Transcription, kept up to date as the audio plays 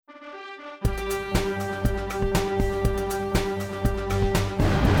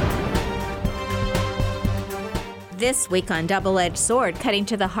This week on Double-Edged Sword, cutting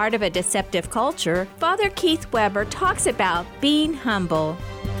to the heart of a deceptive culture, Father Keith Weber talks about being humble.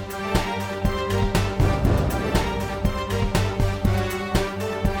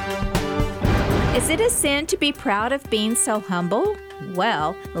 Is it a sin to be proud of being so humble?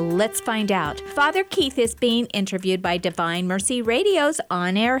 Well, let's find out. Father Keith is being interviewed by Divine Mercy Radio's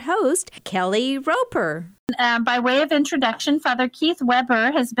on-air host, Kelly Roper. By way of introduction, Father Keith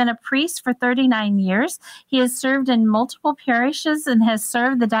Weber has been a priest for 39 years. He has served in multiple parishes and has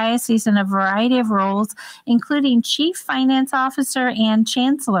served the diocese in a variety of roles, including Chief Finance Officer and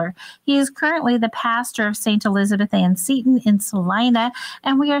Chancellor. He is currently the pastor of St. Elizabeth Ann Seton in Salina,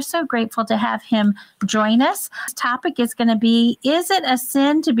 and we are so grateful to have him join us. This topic is going to be, is it a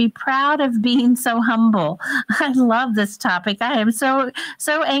sin to be proud of being so humble? I love this topic. I am so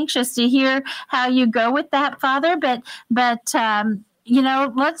anxious to hear how you go with that, Father, but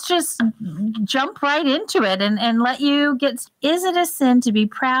let's just jump right into it and let you get, is it a sin to be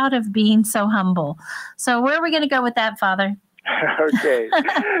proud of being so humble? So where are we going to go with that, Father? Okay.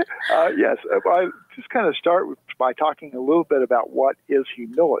 Yes. I'll just kind of start by talking a little bit about what is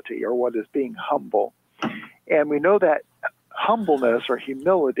humility or what is being humble. And we know that humbleness or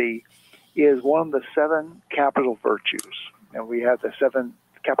humility is one of the 7 capital virtues. And we have the 7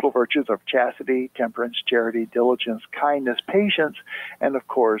 capital virtues of chastity, temperance, charity, diligence, kindness, patience, and of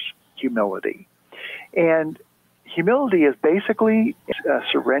course, humility. And humility is basically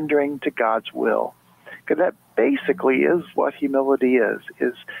surrendering to God's will. Because that basically is what humility is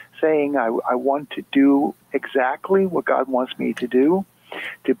saying, I want to do exactly what God wants me to do,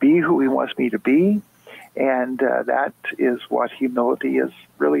 to be who he wants me to be, and that is what humility is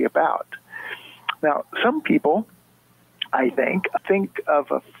really about. Now, some people, I think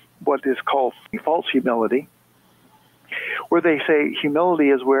of what is called false humility, where they say humility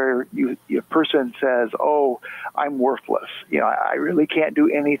is where a person says, "Oh, I'm worthless. I really can't do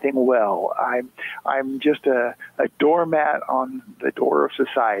anything well. I'm just a doormat on the door of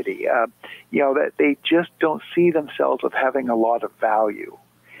society." That they just don't see themselves as having a lot of value,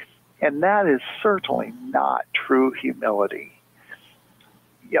 and that is certainly not true humility.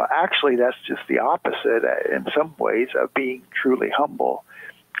 Actually, that's just the opposite in some ways of being truly humble.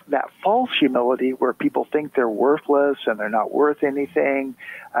 That false humility where people think they're worthless and they're not worth anything,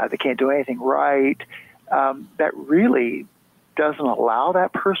 they can't do anything right, that really doesn't allow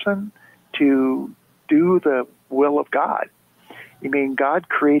that person to do the will of God. God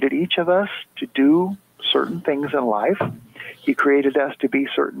created each of us to do certain things in life. He created us to be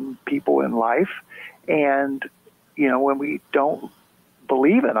certain people in life. And, when we don't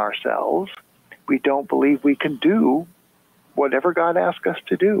believe in ourselves, we don't believe we can do whatever God asks us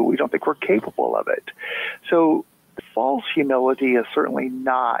to do. We don't think we're capable of it. So false humility is certainly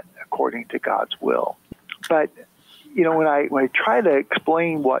not according to God's will. But, when I try to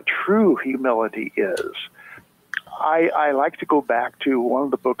explain what true humility is, I like to go back to one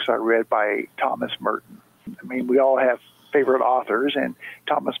of the books I read by Thomas Merton. We all have favorite authors, and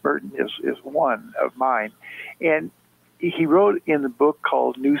Thomas Merton is one of mine. And he wrote in the book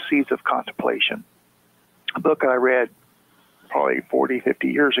called New Seeds of Contemplation, a book I read probably 40, 50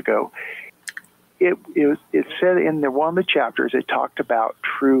 years ago. It said in one of the chapters, it talked about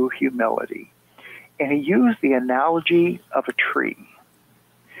true humility. And he used the analogy of a tree.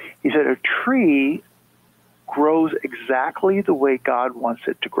 He said a tree grows exactly the way God wants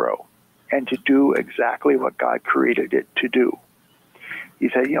it to grow and to do exactly what God created it to do. He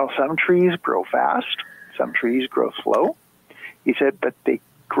said, some trees grow fast, some trees grow slow. He said, but they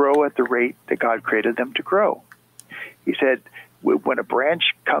grow at the rate that God created them to grow. He said, when a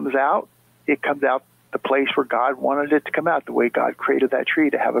branch comes out, it comes out the place where God wanted it to come out, the way God created that tree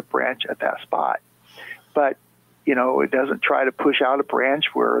to have a branch at that spot. But, it doesn't try to push out a branch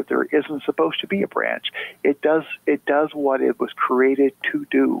where there isn't supposed to be a branch. It does what it was created to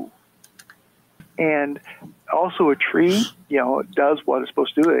do. And also a tree, does what it's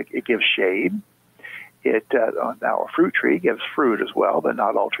supposed to do. It gives shade. Now a fruit tree gives fruit as well, but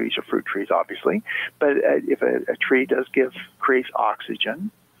not all trees are fruit trees, obviously. But if a tree creates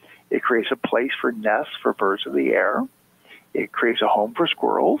oxygen, it creates a place for nests for birds of the air. It creates a home for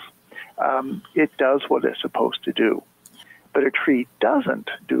squirrels. It does what it's supposed to do. But a tree doesn't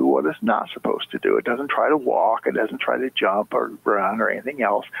do what it's not supposed to do. It doesn't try to walk. It doesn't try to jump or run or anything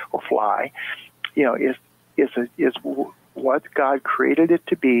else or fly. It's what God created it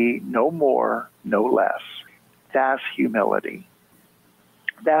to be, no more, no less. That's humility.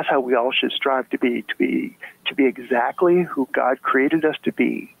 That's how we all should strive to be exactly who God created us to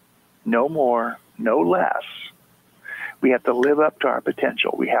be, no more, no less. We have to live up to our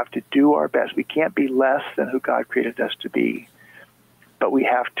potential. We have to do our best. We can't be less than who God created us to be, but we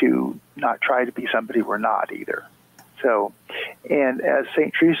have to not try to be somebody we're not either. So, and as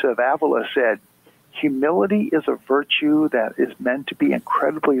St. Teresa of Avila said, humility is a virtue that is meant to be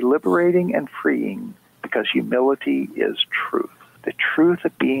incredibly liberating and freeing, because humility is truth. The truth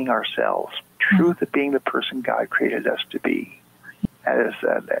of being ourselves, truth of being the person God created us to be.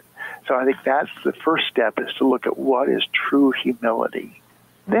 So I think that's the first step, is to look at what is true humility.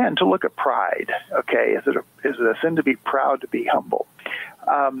 Then to look at pride. Okay, is it a sin to be proud, to be humble?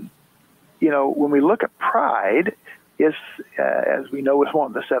 When we look at pride, as we know, is one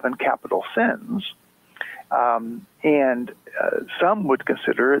of the 7 capital sins. And some would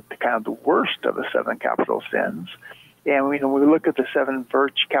consider it kind of the worst of the 7 capital sins. And when we look at the 7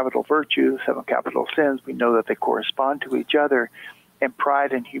 capital virtues, 7 capital sins, we know that they correspond to each other. And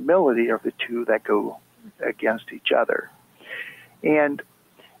pride and humility are the 2 that go against each other. And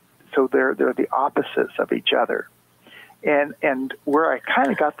so they're the opposites of each other. And where I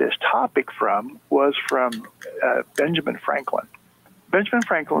kind of got this topic from was from Benjamin Franklin. Benjamin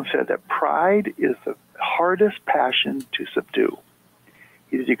Franklin said that pride is the hardest passion to subdue.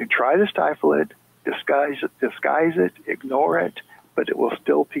 He said you can try to stifle it, disguise it, ignore it, but it will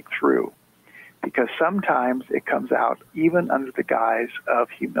still peek through, because sometimes it comes out even under the guise of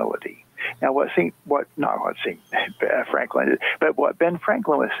humility. Now, what Franklin, but what Ben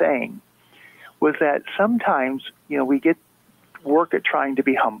Franklin was saying was that sometimes, we get work at trying to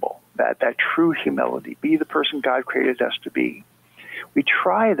be humble, that true humility, be the person God created us to be. We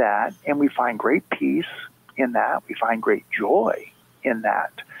try that, and we find great peace in that. We find great joy in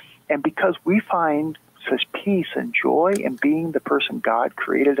that. And because we find such peace and joy in being the person God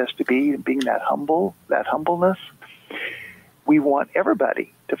created us to be, and being that humbleness, we want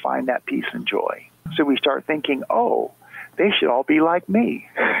everybody to find that peace and joy. So we start thinking, oh, they should all be like me.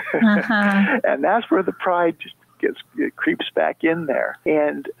 And that's where the pride it creeps back in there.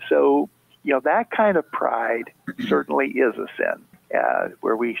 And so, that kind of pride certainly is a sin,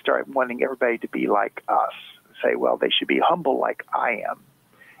 where we start wanting everybody to be like us. Say, well, they should be humble like I am.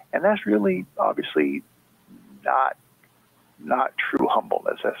 And that's really, obviously, not true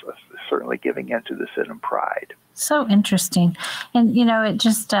humbleness. That's certainly giving into the sin of pride. So interesting. And, it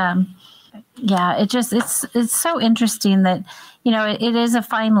just, it's so interesting that, it is a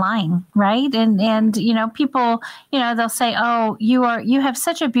fine line, right? And people, they'll say, oh, you have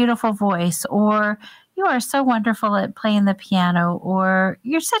such a beautiful voice, or you are so wonderful at playing the piano, or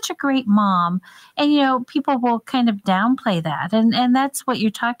you're such a great mom. And, people will kind of downplay that. And that's what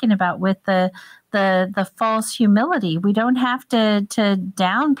you're talking about with the false humility. We don't have to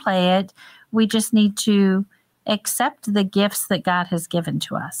downplay it. We just need to accept the gifts that God has given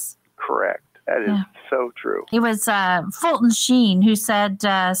to us. Correct. That is so true. It was Fulton Sheen who said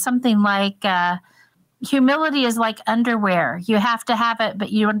something like, humility is like underwear. You have to have it,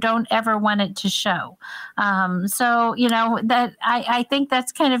 but you don't ever want it to show. So, that I think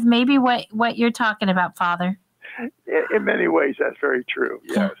that's kind of maybe what you're talking about, Father. In many ways, that's very true.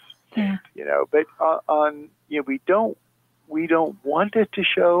 Yes. Yeah. But we don't want it to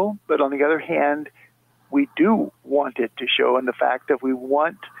show, but on the other hand, we do want it to show in the fact that we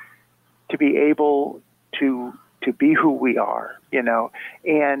want to be able to be who we are,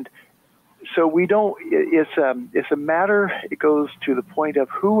 and so we don't. It's a matter. It goes to the point of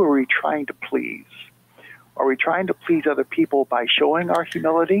who are we trying to please? Are we trying to please other people by showing our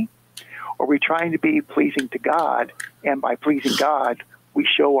humility? Or are we trying to be pleasing to God, and by pleasing God, we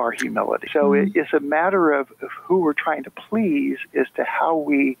show our humility? So it's a matter of who we're trying to please as to how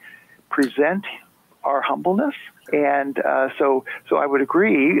we present our humbleness. And so I would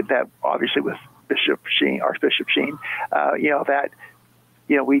agree that obviously with Archbishop Sheen, that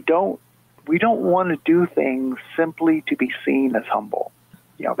we don't want to do things simply to be seen as humble.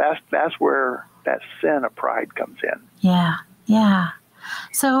 That's where that sin of pride comes in. Yeah.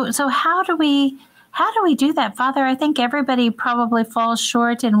 So how do we do that, Father? I think everybody probably falls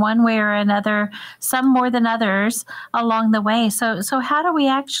short in one way or another, some more than others along the way. So how do we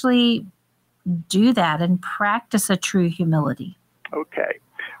actually do that and practice a true humility? Okay,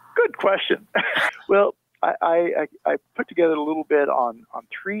 good question. Well, I put together a little bit on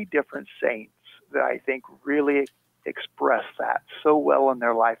 3 different saints that I think really express that so well in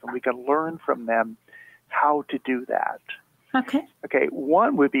their life, and we can learn from them how to do that. Okay.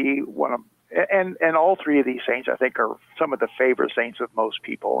 One would be one of, and all 3 of these saints I think are some of the favorite saints of most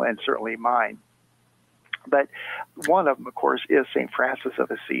people, and certainly mine. But one of them, of course, is St. Francis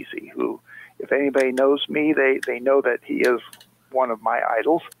of Assisi, who, if anybody knows me, they know that he is one of my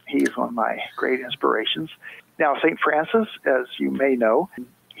idols. He's one of my great inspirations. Now, St. Francis, as you may know,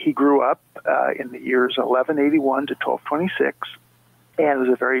 he grew up in the years 1181 to 1226, and it was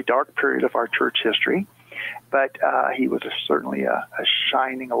a very dark period of our church history, but he was certainly a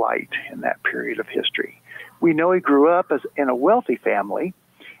shining light in that period of history. We know he grew up in a wealthy family,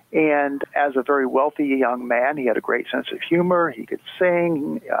 and as a very wealthy young man, he had a great sense of humor. He could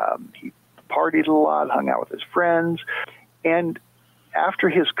sing. He partied a lot, hung out with his friends. And after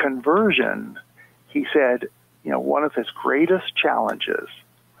his conversion, he said, one of his greatest challenges,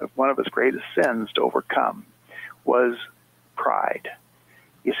 one of his greatest sins to overcome was pride.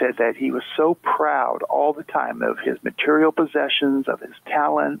 He said that he was so proud all the time of his material possessions, of his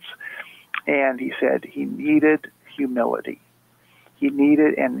talents, and he said he needed humility.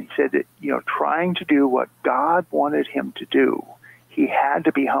 And he said that, trying to do what God wanted him to do, he had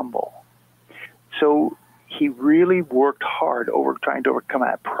to be humble. So he really worked hard trying to overcome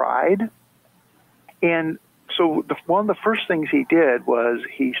that pride. And so one of the first things he did was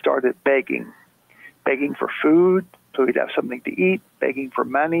he started begging for food so he'd have something to eat, begging for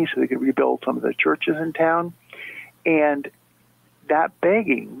money so he could rebuild some of the churches in town. And that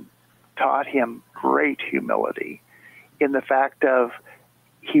begging taught him great humility in the fact of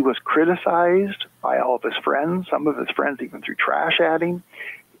he was criticized by all of his friends. Some of his friends even threw trash at him.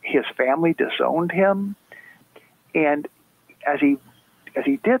 His family disowned him. And as he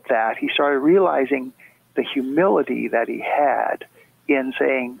did that, he started realizing the humility that he had in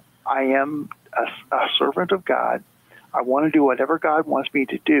saying, I am a servant of God. I want to do whatever God wants me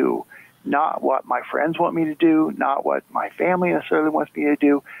to do, not what my friends want me to do, not what my family necessarily wants me to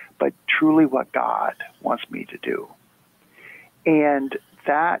do, but truly what God wants me to do. And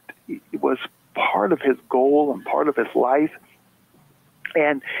that was part of his goal and part of his life.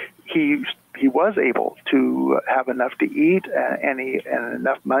 And he was able to have enough to eat and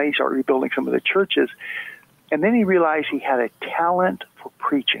enough money to start rebuilding some of the churches. And then he realized he had a talent for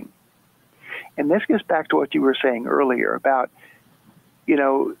preaching. And this gets back to what you were saying earlier about,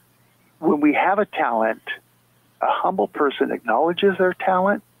 when we have a talent, a humble person acknowledges their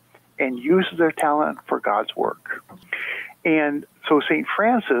talent and uses their talent for God's work. And so St.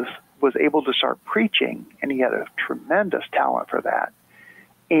 Francis was able to start preaching, and he had a tremendous talent for that.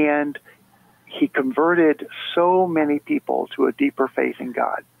 And he converted so many people to a deeper faith in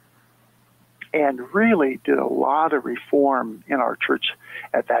God and really did a lot of reform in our church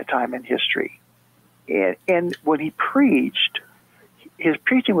at that time in history. And when he preached, his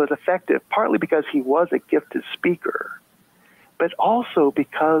preaching was effective, partly because he was a gifted speaker, but also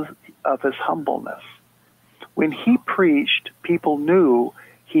because of his humbleness. When he preached, people knew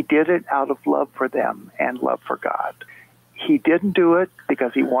he did it out of love for them and love for God. He didn't do it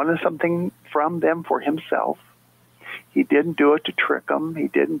because he wanted something from them for himself. He didn't do it to trick them. He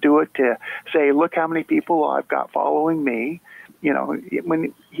didn't do it to say, look how many people I've got following me.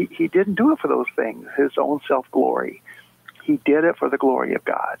 When he didn't do it for those things, his own self-glory. He did it for the glory of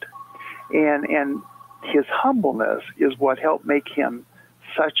God. And his humbleness is what helped make him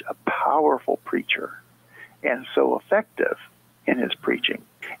such a powerful preacher and so effective in his preaching.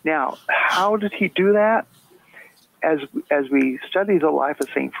 Now, how did he do that? As we study the life of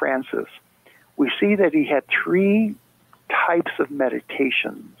St. Francis, we see that he had three types of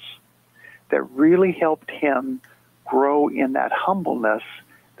meditations that really helped him grow in that humbleness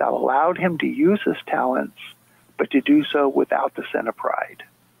that allowed him to use his talents, but to do so without the sin of pride.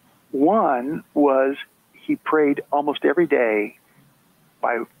 One was he prayed almost every day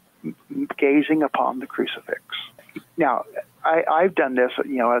by gazing upon the crucifix. Now, I've done this,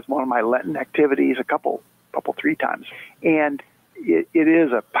 as one of my Lenten activities a couple, 3 times. And it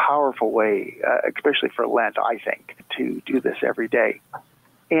is a powerful way, especially for Lent, I think, to do this every day.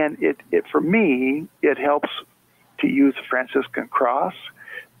 And it for me, it helps to use the Franciscan cross,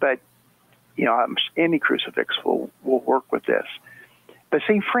 but any crucifix will work with this. But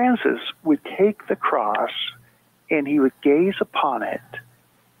St. Francis would take the cross and he would gaze upon it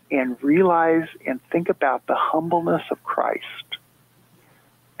and realize and think about the humbleness of Christ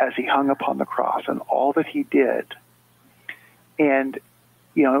as he hung upon the cross and all that he did. And,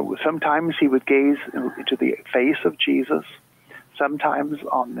 sometimes he would gaze into the face of Jesus, sometimes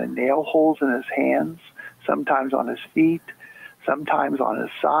on the nail holes in his hands, sometimes on his feet, sometimes on his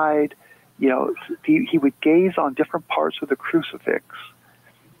side. He would gaze on different parts of the crucifix,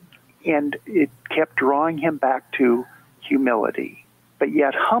 and it kept drawing him back to humility, but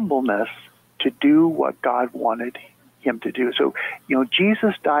yet humbleness to do what God wanted him to do. So,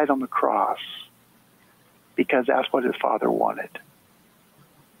 Jesus died on the cross because that's what his Father wanted.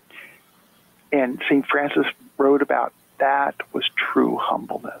 And St. Francis wrote about that was true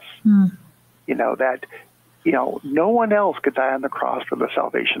humbleness. That no one else could die on the cross for the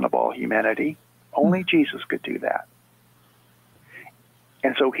salvation of all humanity. Only Jesus could do that.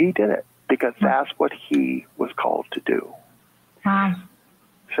 And so he did it because that's what he was called to do. Wow.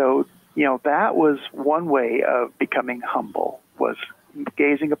 So, that was one way of becoming humble, was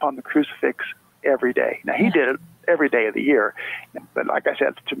gazing upon the crucifix every day. Now, he did it every day of the year. But like I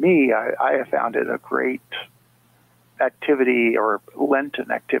said, to me, I have found it a great activity or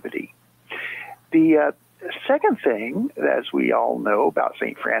Lenten activity. The second thing, as we all know about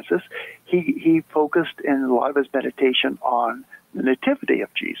St. Francis, he focused in a lot of his meditation on the nativity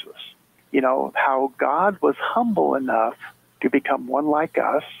of Jesus. How God was humble enough to become one like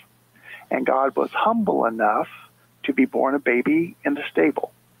us, and God was humble enough to be born a baby in the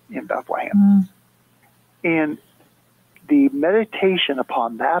stable in Bethlehem. And the meditation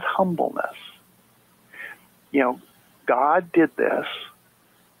upon that humbleness, God did this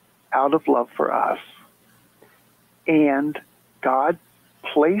out of love for us, and God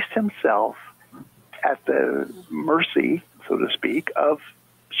placed himself at the mercy, so to speak, of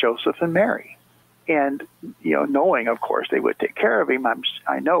Joseph and Mary. And, knowing, of course, they would take care of him,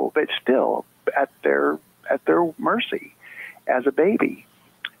 I know, but still at their mercy as a baby,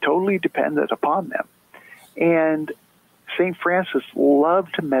 totally dependent upon them. And St. Francis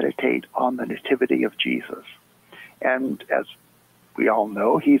loved to meditate on the nativity of Jesus. And as we all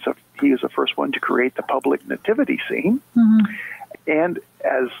know, he was the first one to create the public nativity scene. And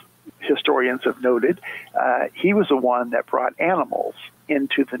as historians have noted, he was the one that brought animals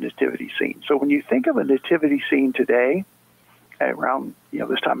into the nativity scene. So when you think of a nativity scene today, around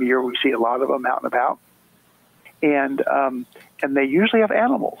this time of year, we see a lot of them out and about, and they usually have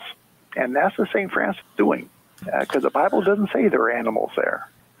animals, and that's the St. Francis doing, because the Bible doesn't say there are animals there.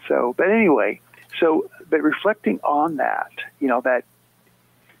 So, but anyway, but reflecting on that, that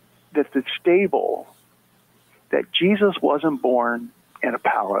the stable, that Jesus wasn't born in a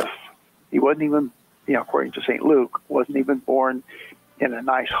palace. He wasn't even, according to St. Luke, wasn't even born in a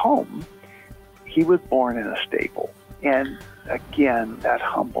nice home. He was born in a stable. And again, that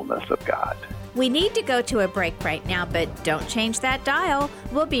humbleness of God. We need to go to a break right now, but don't change that dial.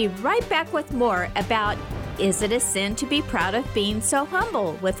 We'll be right back with more about Is It a Sin to Be Proud of Being So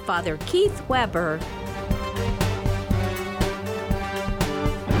Humble with Father Keith Weber.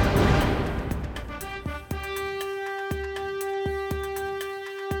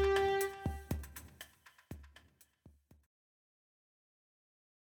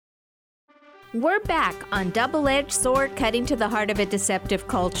 We're back on Double-Edged Sword, cutting to the heart of a deceptive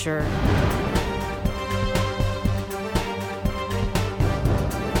culture.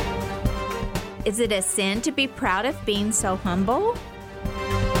 Is it a sin to be proud of being so humble?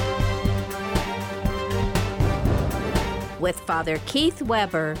 With Father Keith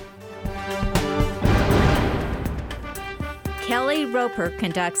Weber. Kelly Roper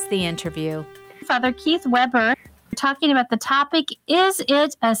conducts the interview. Father Keith Weber, talking about the topic, is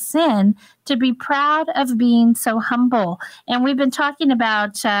it a sin to be proud of being so humble? And we've been talking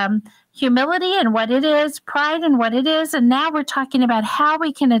about humility and what it is, pride and what it is, and now we're talking about how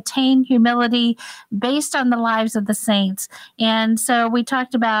we can attain humility based on the lives of the saints. And so we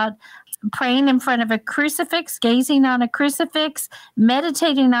talked about praying in front of a crucifix, gazing on a crucifix,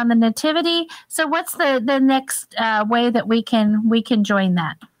 meditating on the nativity. So what's the next way that we can join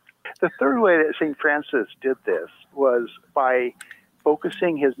that? The third way that St. Francis did this was by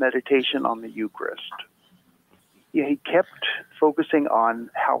focusing his meditation on the Eucharist. He kept focusing on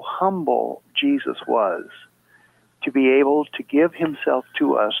how humble Jesus was to be able to give himself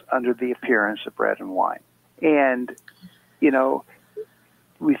to us under the appearance of bread and wine. And,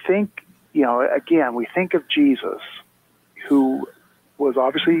 we think, again, we think of Jesus, who was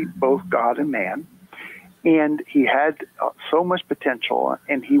obviously both God and man, and he had so much potential,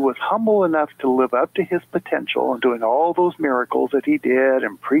 and he was humble enough to live up to his potential and doing all those miracles that he did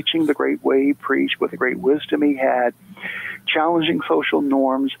and preaching the great way he preached with the great wisdom he had, challenging social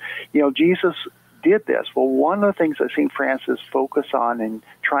norms. Jesus did this. Well, one of the things that St. Francis focused on in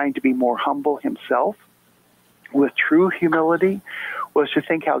trying to be more humble himself with true humility was to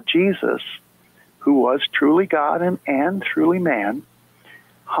think how Jesus, who was truly God and truly man,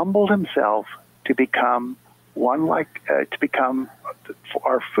 humbled himself to become to become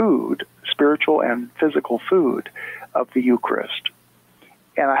our food, spiritual and physical food of the Eucharist.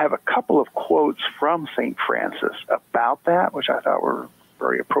 And I have a couple of quotes from St. Francis about that, which I thought were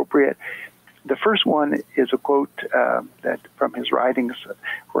very appropriate. The first one is a quote that from his writings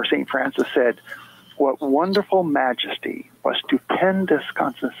where St. Francis said, "What wonderful majesty, what stupendous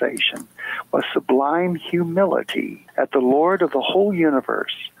concentration, was sublime humility, that the Lord of the whole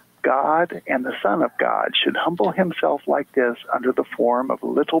universe, God and the Son of God, should humble himself like this under the form of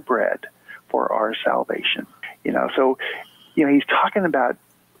little bread for our salvation. So he's talking about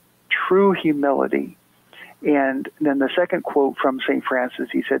true humility. And then the second quote from St. Francis,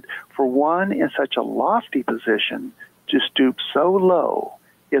 he said, "For one in such a lofty position to stoop so low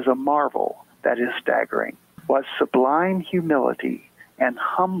is a marvel that is staggering. What sublime humility and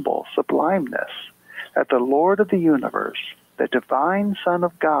humble sublimeness, that the Lord of the universe, the divine Son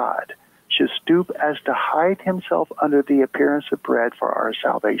of God, should stoop as to hide himself under the appearance of bread for our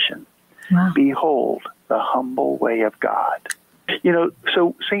salvation. Wow. Behold the humble way of God."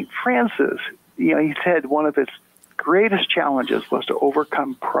 So St. Francis, he said one of his greatest challenges was to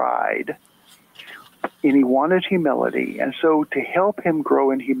overcome pride, and he wanted humility. And so to help him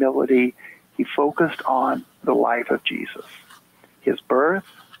grow in humility, he focused on the life of Jesus, his birth,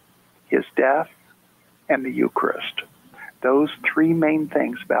 his death, and the Eucharist. Those three main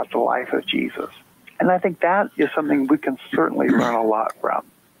things about the life of Jesus. And I think that is something we can certainly learn a lot from.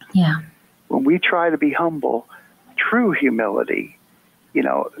 Yeah. When we try to be humble, true humility,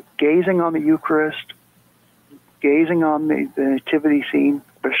 gazing on the Eucharist, gazing on the nativity scene,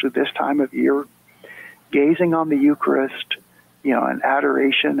 especially this time of year, gazing on the Eucharist, and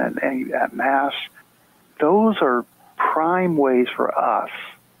adoration and at Mass, those are prime ways for us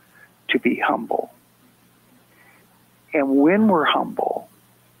to be humble. And when we're humble,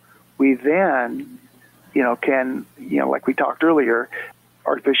 we then, can, like we talked earlier,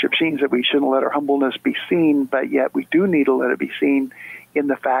 Archbishop Sheen said we shouldn't let our humbleness be seen, but yet we do need to let it be seen in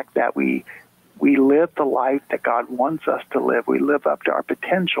the fact that we live the life that God wants us to live. We live up to our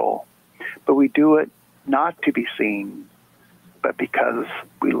potential, but we do it not to be seen, but because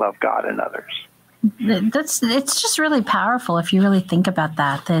we love God and others. It's just really powerful if you really think about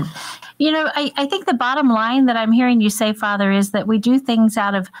that. I think the bottom line that I'm hearing you say, Father, is that we do things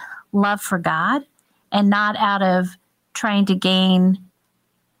out of love for God and not out of trying to gain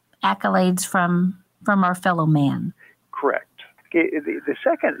accolades from our fellow man. Correct. The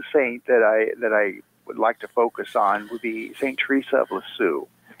second saint that I would like to focus on would be Saint Teresa of Lisieux.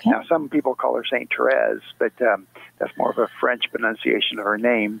 Okay. Now, some people call her Saint Therese, but that's more of a French pronunciation of her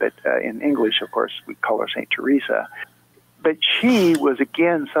name. But in English, of course, we call her Saint Teresa. But she was,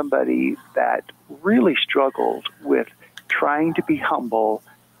 again, somebody that really struggled with trying to be humble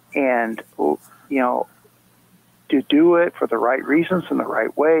and, to do it for the right reasons in the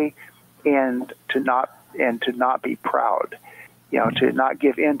right way, and to not be proud, to not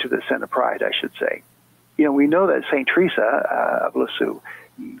give in to the sin of pride, I should say. We know that Saint Teresa of Lisieux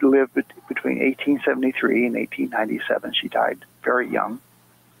lived between 1873 and 1897. She died very young.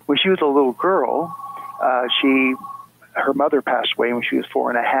 When she was a little girl, her mother passed away when she was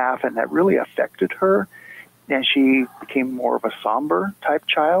 4.5, and that really affected her. And she became more of a somber type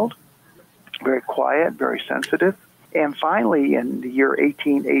child, very quiet, very sensitive. And finally, in the year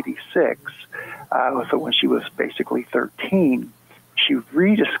 1886, so when she was basically 13, she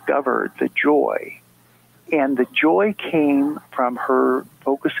rediscovered the joy. And the joy came from her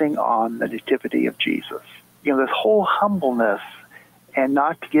focusing on the nativity of Jesus. This whole humbleness, and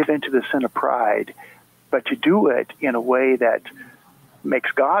not to give into the sin of pride, but to do it in a way that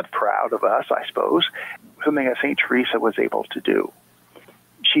makes God proud of us, I suppose, something that St. Teresa was able to do.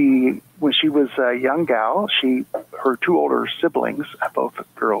 When she was a young gal, her two older siblings, both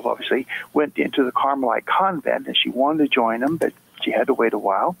girls obviously, went into the Carmelite convent, and she wanted to join them, but she had to wait a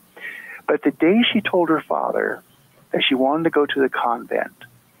while. But the day she told her father that she wanted to go to the convent,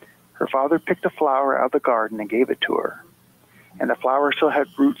 her father picked a flower out of the garden and gave it to her. And the flower still had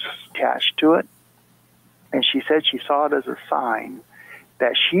roots attached to it. And she said she saw it as a sign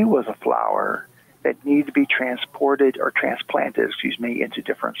that she was a flower that needed to be transplanted into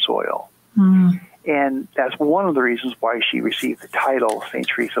different soil. Mm. And that's one of the reasons why she received the title St.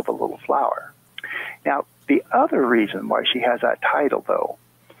 Teresa of the Little Flower. Now, the other reason why she has that title, though,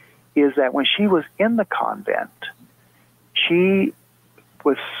 is that when she was in the convent, she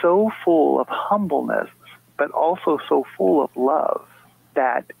was so full of humbleness, but also so full of love,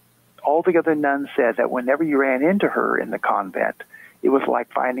 that all the other nuns said that whenever you ran into her in the convent, it was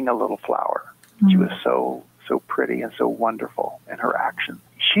like finding a little flower. Mm-hmm. She was so pretty and so wonderful in her action.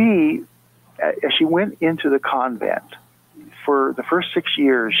 As she went into the convent, for the first 6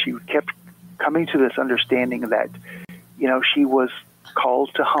 years, she kept coming to this understanding that, she was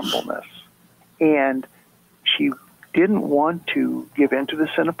called to humbleness. And she didn't want to give in to the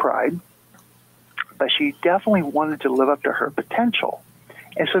sin of pride, but she definitely wanted to live up to her potential.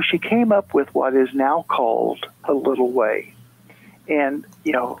 And so she came up with what is now called a little way. And,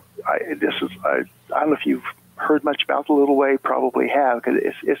 I don't know if you've heard much about the Little Way, probably have, because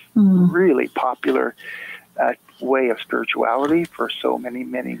it's really popular way of spirituality for so many,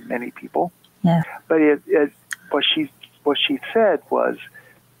 many, many people. Yeah. But what she said was,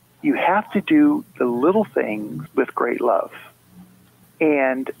 you have to do the little things with great love.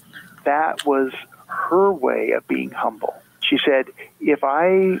 And that was her way of being humble. She said, if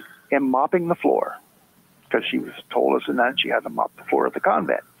I am mopping the floor, because she was told as a nun she had to mop the floor of the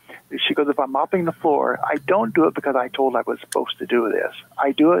convent. She goes, if I'm mopping the floor, I don't do it because I told I was supposed to do this.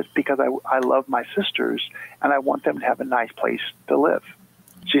 I do it because I love my sisters and I want them to have a nice place to live.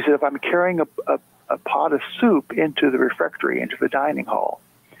 She said, if I'm carrying a pot of soup into the refectory, into the dining hall,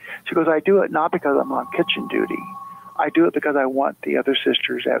 she goes, I do it not because I'm on kitchen duty. I do it because I want the other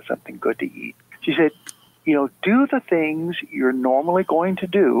sisters to have something good to eat. She said, do the things you're normally going to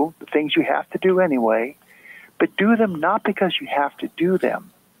do, the things you have to do anyway, but do them not because you have to do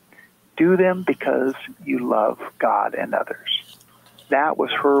them. Do them because you love God and others. That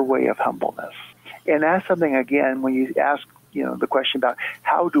was her way of humbleness. And that's something, again, when you ask, the question about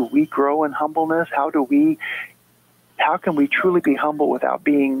how do we grow in humbleness? How can we truly be humble without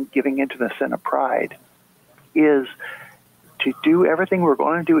giving into the sin of pride? Is to do everything we're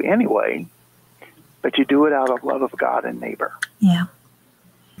going to do anyway, but you do it out of love of God and neighbor. Yeah.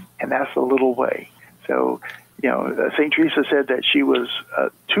 And that's the little way. So, St. Teresa said that she was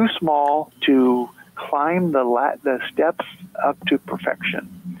too small to climb the steps up to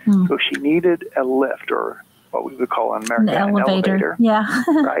perfection. So she needed a lift, or what we would call in America an elevator. Yeah.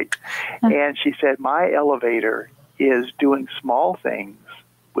 Right. And she said, my elevator is doing small things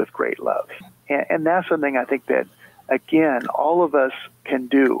with great love. And that's something I think that, again, all of us can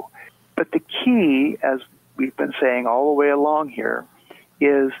do. But the key, as we've been saying all the way along here,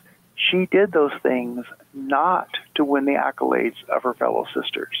 is she did those things not to win the accolades of her fellow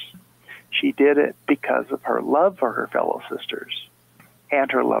sisters. She did it because of her love for her fellow sisters and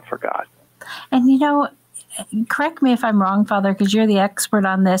her love for God. And, correct me if I'm wrong, Father, because you're the expert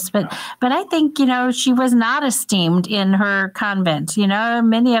on this, but I think, she was not esteemed in her convent.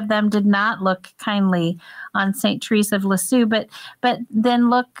 Many of them did not look kindly on St. Teresa of Lisieux, but then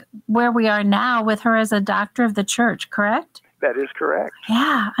look where we are now with her as a doctor of the church, correct? That is correct.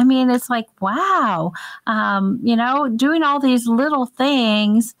 Yeah. I mean, it's like, wow, doing all these little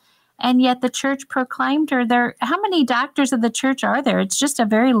things, and yet the church proclaimed her there. How many doctors of the church are there? It's just a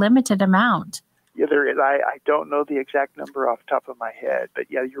very limited amount. Yeah, there is. I don't know the exact number off the top of my head, but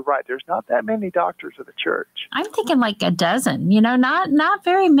yeah, you're right. There's not that many doctors of the church. I'm thinking like a dozen, not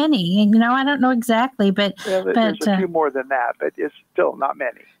very many. I don't know exactly, but there's a few more than that, but it's still not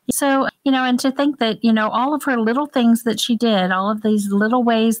many. So, and to think that, all of her little things that she did, all of these little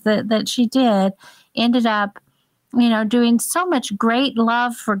ways that she did ended up, doing so much great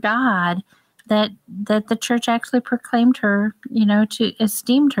love for God that the church actually proclaimed her, to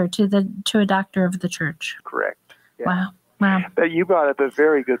esteemed her to a doctor of the church. Correct. Yeah. Wow. But you brought up a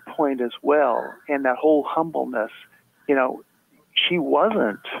very good point as well. And that whole humbleness, she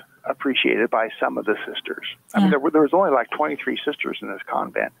wasn't appreciated by some of the sisters. I mean, there was only like 23 sisters in this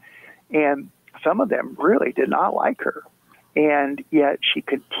convent, and some of them really did not like her. And yet she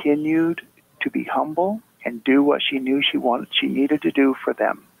continued to be humble and do what she knew she needed to do for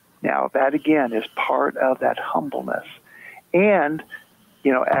them. Now, that again is part of that humbleness. And,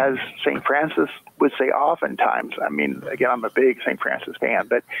 as St. Francis would say oftentimes, I mean, again, I'm a big St. Francis fan,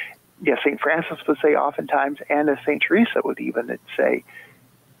 but yeah, St. Francis would say oftentimes, and as St. Teresa would even say,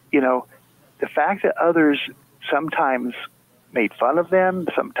 the fact that others sometimes made fun of them,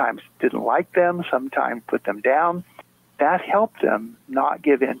 sometimes didn't like them, sometimes put them down, that helped them not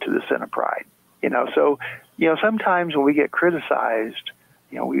give in to the sin of pride. So, sometimes when we get criticized,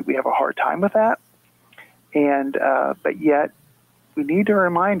 we have a hard time with that. And, but yet we need to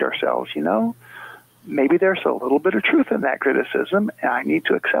remind ourselves, maybe there's a little bit of truth in that criticism, and I need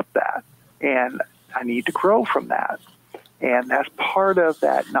to accept that. And I need to grow from that. And that's part of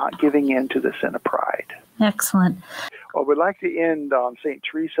that not giving in to the sin of pride. Excellent. Well, we'd like to end on St.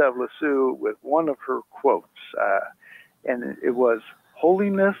 Teresa of Lisieux with one of her quotes. And it was,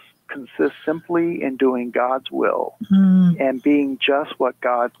 "Holiness consists simply in doing God's will and being just what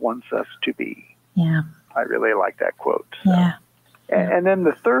God wants us to be." Yeah. I really like that quote. So. Yeah. And then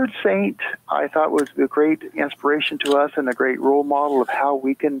the third saint I thought was a great inspiration to us and a great role model of how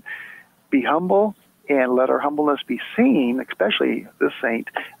we can be humble and let our humbleness be seen, especially this saint,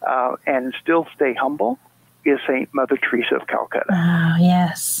 and still stay humble, is St. Mother Teresa of Calcutta. Oh,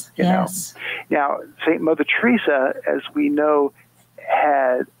 yes. Yes. Now, St. Mother Teresa, as we know,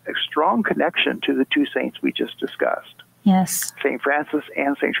 had a strong connection to the two saints we just discussed. Yes. St. Francis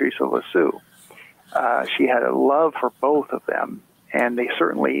and St. Teresa of Lisieux. She had a love for both of them, and they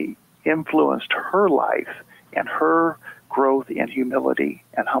certainly influenced her life and her growth in humility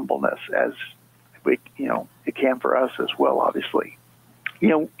and humbleness, as it can for us as well, obviously.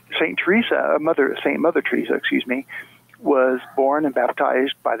 Saint Mother Teresa, was born and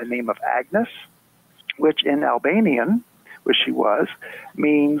baptized by the name of Agnes, which in Albanian, which she was,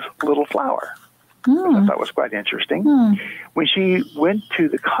 means little flower. Which I thought was quite interesting. When she went to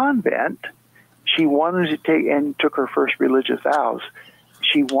the convent, she wanted to take and took her first religious vows.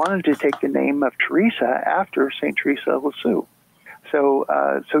 She wanted to take the name of Teresa after St. Teresa of Lisieux.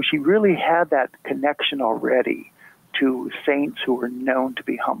 So she really had that connection already to saints who were known to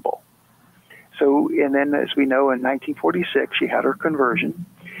be humble. So, and then as we know, in 1946, she had her conversion,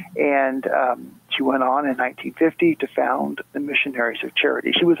 and she went on in 1950 to found the Missionaries of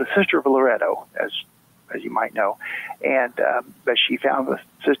Charity. She was a sister of Loreto, as you might know, and but she found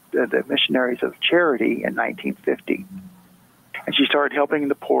the Missionaries of Charity in 1950. And she started helping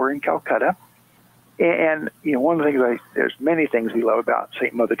the poor in Calcutta. And one of the things there's many things we love about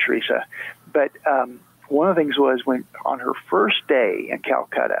St. Mother Teresa, but one of the things was when on her first day in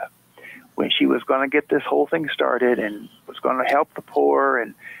Calcutta, when she was going to get this whole thing started and was going to help the poor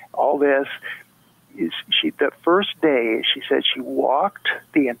and all this, the first day, she said she walked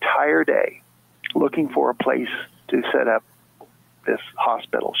the entire day looking for a place to set up this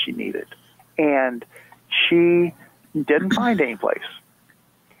hospital she needed. And she didn't find any place.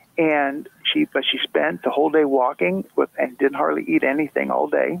 But she spent the whole day walking and didn't hardly eat anything all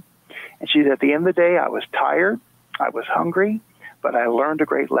day. And she said, at the end of the day, I was tired, I was hungry, but I learned a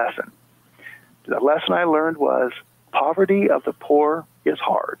great lesson. The lesson I learned was poverty of the poor is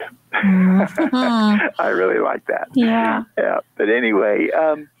hard. Mm-hmm. I really like that. Yeah. But anyway,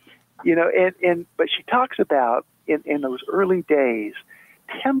 but she talks about in those early days,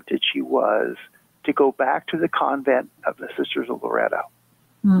 tempted she was to go back to the convent of the Sisters of Loreto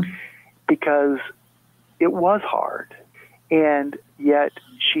because it was hard. And yet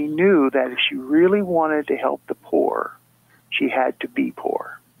she knew that if she really wanted to help the poor, she had to be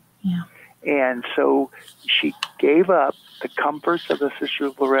poor. Yeah. And so she gave up the comforts of the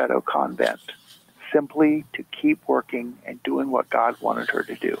Sisters of Loreto convent simply to keep working and doing what God wanted her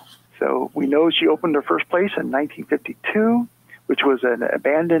to do. So we know she opened her first place in 1952, which was an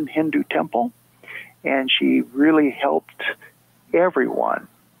abandoned Hindu temple, and she really helped everyone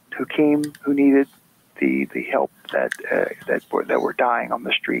who needed the help that were dying on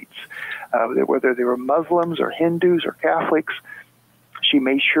the streets, whether they were Muslims or Hindus or Catholics. She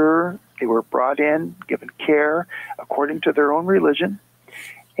made sure they were brought in, given care according to their own religion.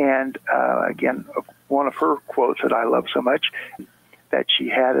 And again, one of her quotes that I love so much that she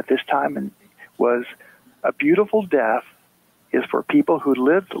had at this time was, "A beautiful death is for people who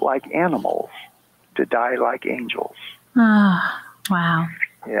lived like animals to die like angels." Oh, wow.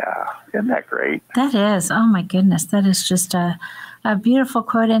 Yeah, isn't that great? That is. Oh, my goodness. That is just a beautiful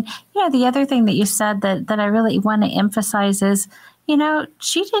quote. And, the other thing that you said that I really want to emphasize is,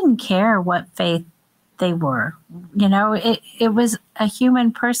 she didn't care what faith they were. It was a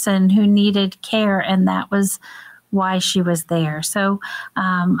human person who needed care, and that was why she was there. So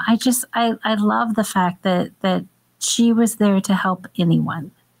I love the fact that she was there to help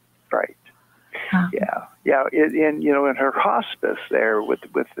anyone. Right. Yeah. In her hospice there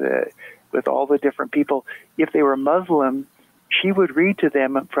with all the different people, if they were Muslim, she would read to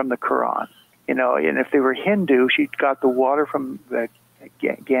them from the Quran. And if they were Hindu, she got the water from the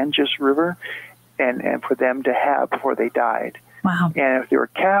Ganges River, and for them to have before they died. Wow. And if they were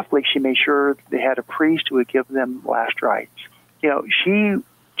Catholic, she made sure they had a priest who would give them last rites. She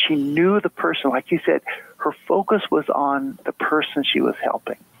knew the person, like you said, her focus was on the person she was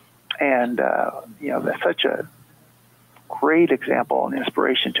helping. And, that's such a great example and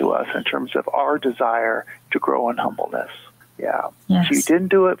inspiration to us in terms of our desire to grow in humbleness. Yeah. Yes. She didn't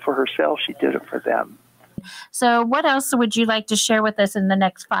do it for herself. She did it for them. So what else would you like to share with us in the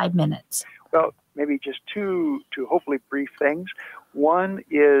next 5 minutes? Well, maybe just two hopefully brief things. One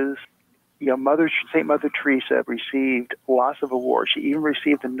is, St. Mother Teresa received lots of awards. She even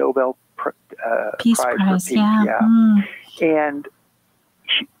received the Nobel Peace Prize for Peace. Yeah. And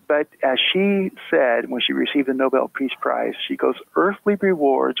but as she said when she received the Nobel Peace Prize, she goes, earthly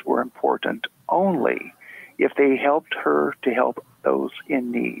rewards were important only if they helped her to help those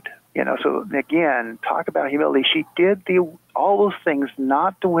in need. So again, talk about humility. She did all those things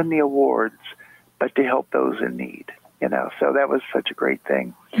not to win the awards, but to help those in need. So that was such a great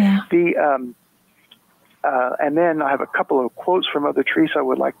thing. Yeah. And then I have a couple of quotes from Mother Teresa I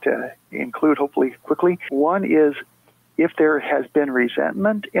would like to include, hopefully quickly. One is, if there has been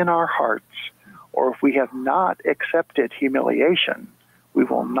resentment in our hearts, or if we have not accepted humiliation, we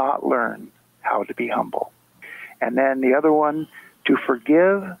will not learn how to be humble. And then the other one, to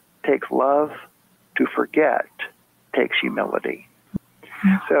forgive takes love, to forget takes humility.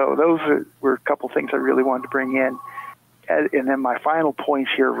 So those were a couple things I really wanted to bring in. And then my final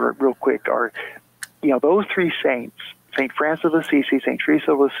points here real quick are, those three saints, St. Francis of Assisi, St.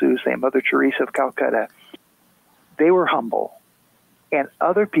 Teresa of Lisieux, St. Mother Teresa of Calcutta, they were humble. And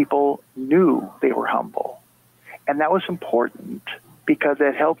other people knew they were humble. And that was important because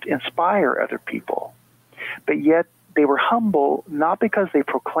it helped inspire other people. But yet they were humble not because they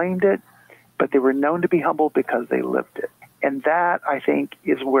proclaimed it, but they were known to be humble because they lived it. And that, I think,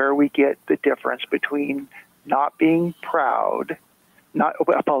 is where we get the difference between not being proud,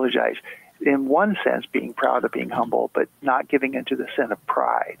 in one sense being proud of being humble, but not giving into the sin of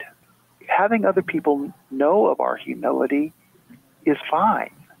pride. Having other people know of our humility is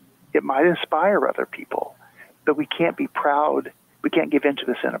fine. It might inspire other people, but we can't be proud. We can't give into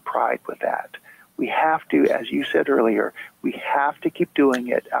the sin of pride with that. We have to, as you said earlier, we have to keep doing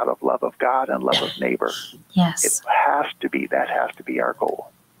it out of love of God and love of neighbor. Yes. That has to be our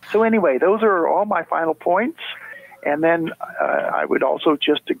goal. So anyway, those are all my final points. And then I would also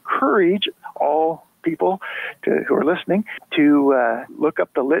just encourage all people who are listening to look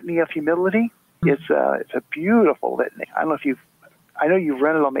up the Litany of Humility. It's a beautiful litany. I know you've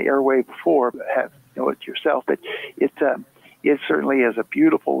read it on the airway before, but have it yourself. But it certainly is a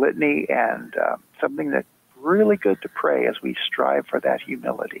beautiful litany and something that's really good to pray as we strive for that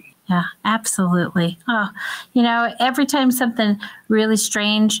humility. Yeah, absolutely. Oh, every time something really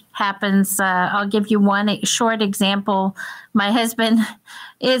strange happens, I'll give you one short example. My husband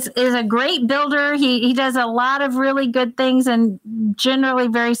is a great builder. He does a lot of really good things and generally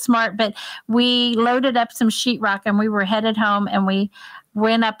very smart, but we loaded up some sheetrock and we were headed home and we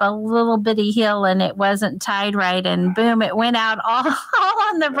went up a little bitty hill and it wasn't tied right, and boom, it went out all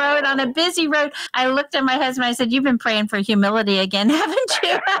on the road, on a busy road. I looked at my husband, I said, "You've been praying for humility again, haven't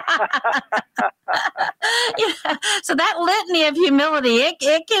you?" Yeah. So that litany of humility,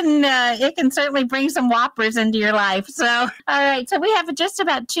 it can certainly bring some whoppers into your life. So, all right, so we have just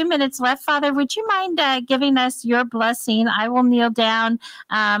about 2 minutes left. Father, would you mind giving us your blessing? I will kneel down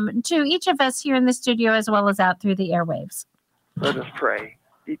to each of us here in the studio as well as out through the airwaves. Let us pray.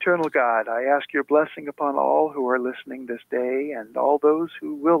 Eternal God, I ask your blessing upon all who are listening this day and all those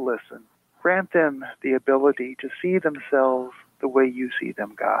who will listen. Grant them the ability to see themselves the way you see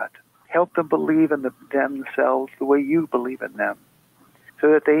them, God. Help them believe in themselves the way you believe in them,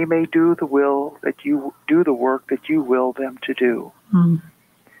 so that they may do the work that you will them to do.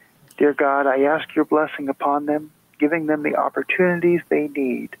 Dear God, I ask your blessing upon them, giving them the opportunities they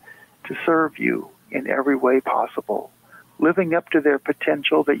need to serve you in every way possible, living up to their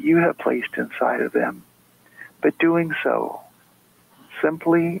potential that you have placed inside of them, but doing so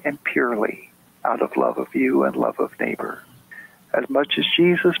simply and purely out of love of you and love of neighbor. As much as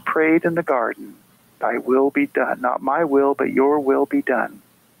Jesus prayed in the garden, thy will be done, not my will, but your will be done.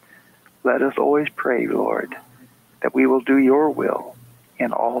 Let us always pray, Lord, that we will do your will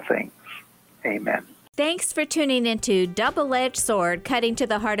in all things. Amen. Thanks for tuning into Double-Edged Sword, Cutting to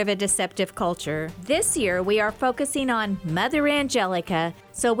the Heart of a Deceptive Culture. This year, we are focusing on Mother Angelica,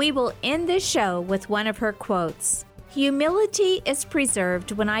 so we will end this show with one of her quotes. Humility is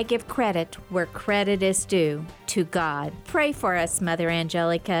preserved when I give credit where credit is due, to God. Pray for us, Mother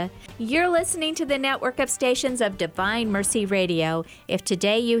Angelica. You're listening to the network of stations of Divine Mercy Radio. If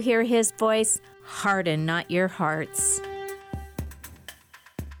today you hear his voice, harden not your hearts.